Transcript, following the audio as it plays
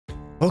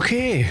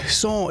Okay,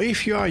 so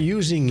if you are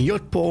using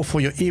Yotpo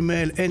for your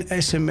email and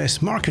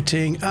SMS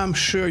marketing, I'm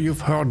sure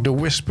you've heard the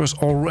whispers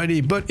already,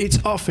 but it's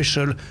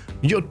official.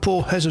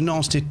 Yotpo has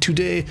announced it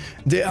today.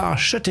 They are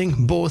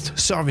shutting both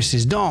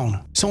services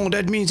down. So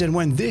that means that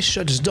when this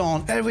shuts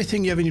down,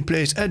 everything you have in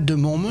place at the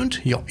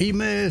moment, your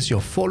emails,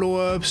 your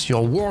follow-ups,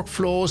 your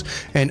workflows,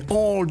 and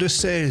all the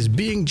sales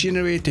being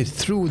generated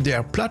through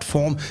their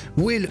platform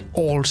will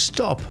all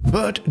stop.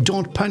 But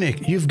don't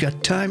panic, you've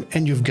got time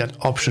and you've got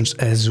options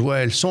as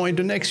well. So in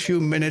the next few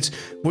minutes,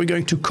 we're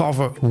going to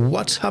cover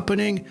what's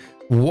happening,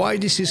 why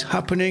this is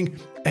happening,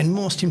 and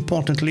most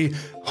importantly,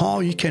 how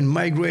you can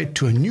migrate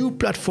to a new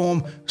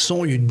platform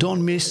so you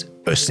don't miss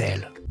a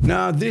sale.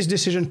 Now, this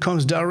decision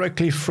comes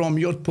directly from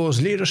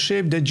Yotpo's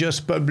leadership. They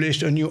just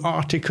published a new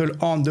article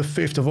on the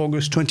 5th of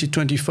August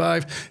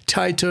 2025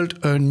 titled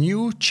A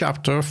New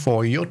Chapter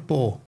for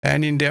Yotpo.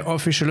 And in their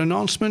official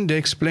announcement, they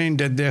explained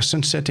that they're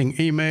sunsetting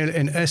email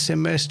and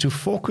SMS to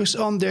focus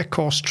on their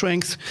core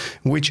strengths,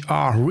 which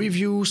are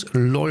reviews,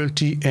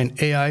 loyalty,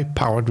 and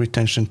AI-powered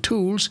retention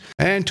tools.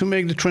 And to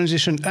make the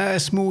transition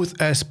as smooth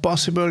as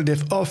possible,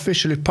 they've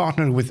officially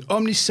partnered with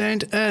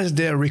Omnisend as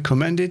their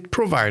recommended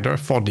provider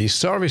for these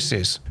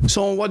services.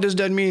 So what does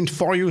that mean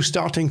for you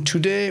starting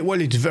today?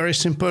 Well, it's very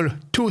simple.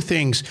 Two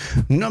things.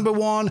 Number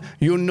one,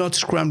 you're not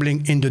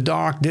scrambling in the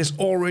dark. There's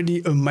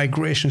already a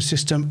migration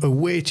system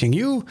awaiting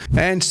you.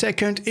 And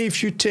second,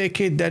 if you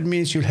take it, that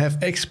means you'll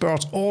have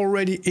experts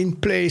already in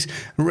place,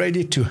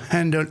 ready to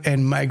handle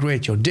and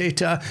migrate your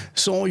data,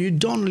 so you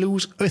don't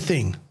lose a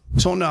thing.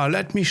 So now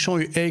let me show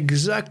you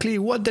exactly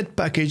what that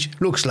package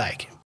looks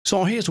like.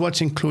 So here's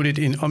what's included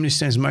in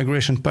Omnisend's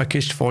migration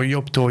package for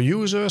Yotpo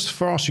users.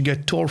 First, you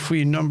get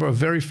toll-free number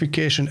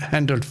verification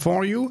handled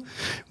for you.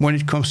 When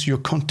it comes to your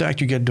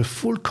contact, you get the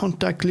full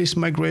contact list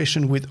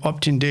migration with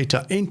opt-in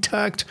data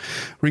intact.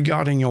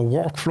 Regarding your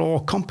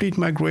workflow, complete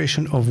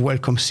migration of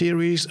welcome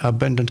series,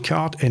 abandoned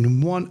cart,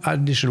 and one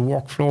additional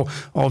workflow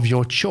of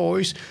your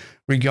choice.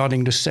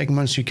 Regarding the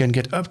segments, you can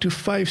get up to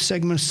 5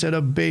 segments set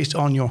up based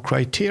on your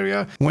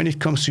criteria. When it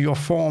comes to your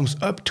forms,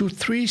 up to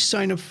 3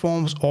 sign-up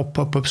forms or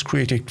pop-ups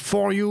created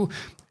for you.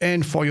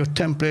 And for your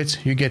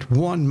templates, you get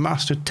one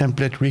master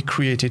template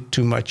recreated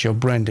to match your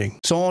branding.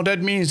 So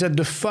that means that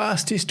the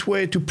fastest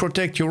way to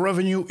protect your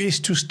revenue is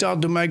to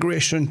start the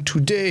migration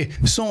today.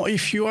 So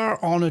if you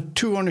are on a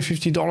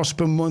 $250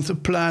 per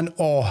month plan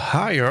or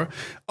higher,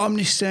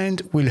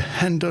 Omnisend will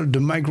handle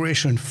the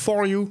migration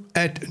for you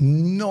at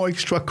no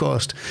extra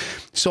cost.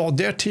 So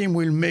their team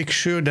will make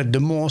sure that the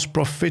most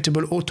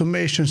profitable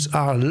automations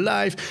are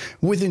live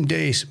within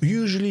days,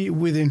 usually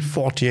within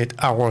 48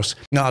 hours.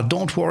 Now,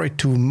 don't worry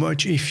too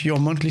much if your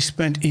monthly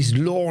spend is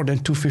lower than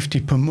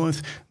 $250 per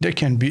month. There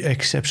can be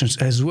exceptions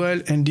as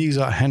well, and these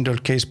are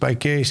handled case by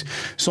case.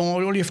 So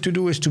all you have to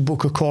do is to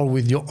book a call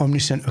with your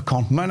Omnisend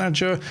account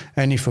manager,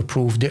 and if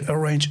approved, they'll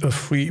arrange a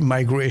free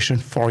migration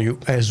for you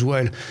as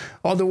well.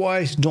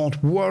 Otherwise,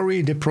 don't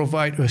worry, they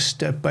provide a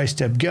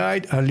step-by-step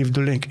guide. I'll leave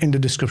the link in the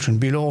description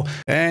below.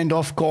 And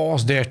of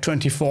course, their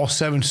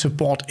 24/7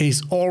 support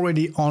is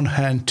already on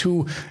hand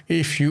too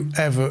if you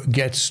ever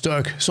get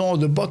stuck. So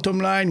the bottom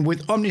line,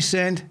 with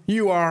Omnisend,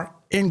 you are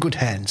in good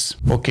hands.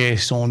 Okay,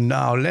 so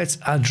now let's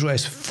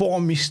address 4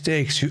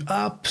 mistakes you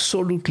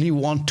absolutely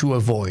want to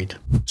avoid.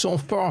 So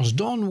first,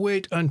 don't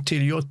wait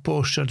until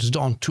Yotpo shuts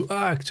down to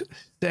act.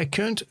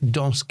 Second,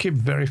 don't skip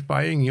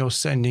verifying your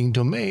sending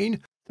domain.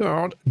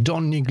 Third,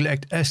 don't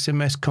neglect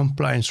SMS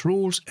compliance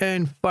rules.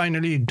 And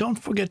finally, don't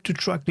forget to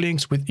track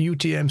links with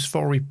UTMs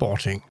for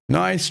reporting.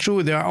 Now, it's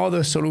true there are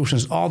other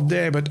solutions out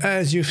there, but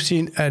as you've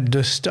seen at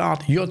the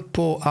start,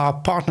 Yotpo are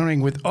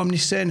partnering with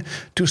Omnisend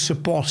to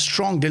support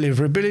strong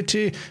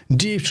deliverability,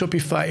 deep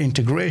Shopify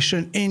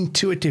integration,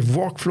 intuitive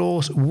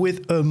workflows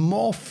with a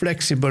more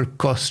flexible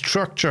cost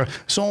structure.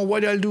 So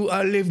what I'll do,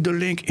 I'll leave the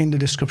link in the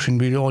description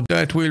below.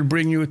 That will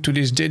bring you to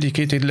this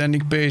dedicated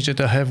landing page that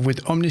I have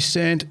with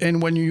Omnisend,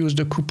 and when you use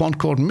the coupon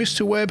code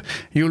MrWeb,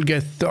 you'll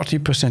get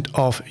 30%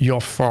 off your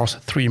first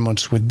 3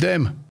 months with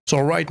them. So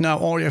right now,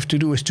 all you have to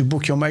do is to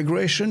book your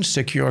migration,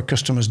 secure your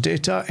customers'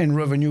 data and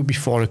revenue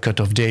before the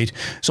cutoff date.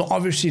 So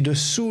obviously, the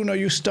sooner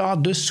you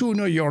start, the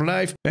sooner you're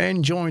live,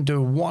 and join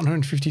the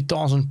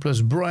 150,000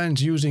 plus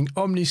brands using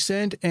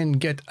Omnisend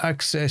and get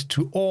access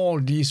to all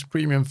these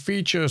premium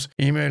features.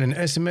 Email and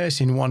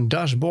SMS in one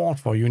dashboard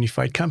for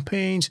unified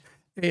campaigns,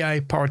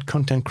 AI-powered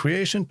content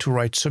creation to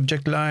write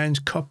subject lines,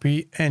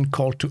 copy, and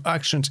call to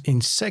actions in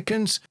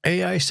seconds,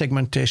 AI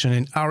segmentation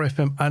and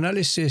RFM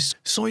analysis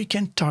so you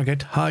can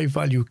target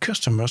high-value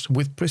customers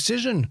with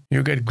precision.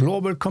 You get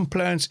global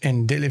compliance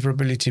and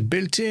deliverability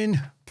built in,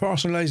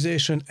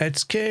 personalization at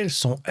scale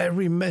so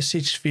every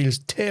message feels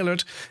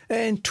tailored,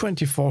 and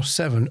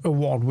 24/7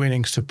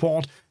 award-winning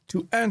support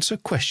to answer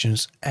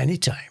questions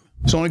anytime.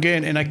 So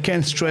again, and I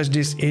can't stress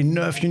this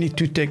enough, you need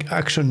to take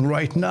action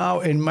right now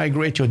and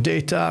migrate your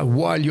data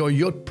while your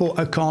Yotpo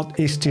account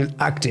is still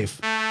active.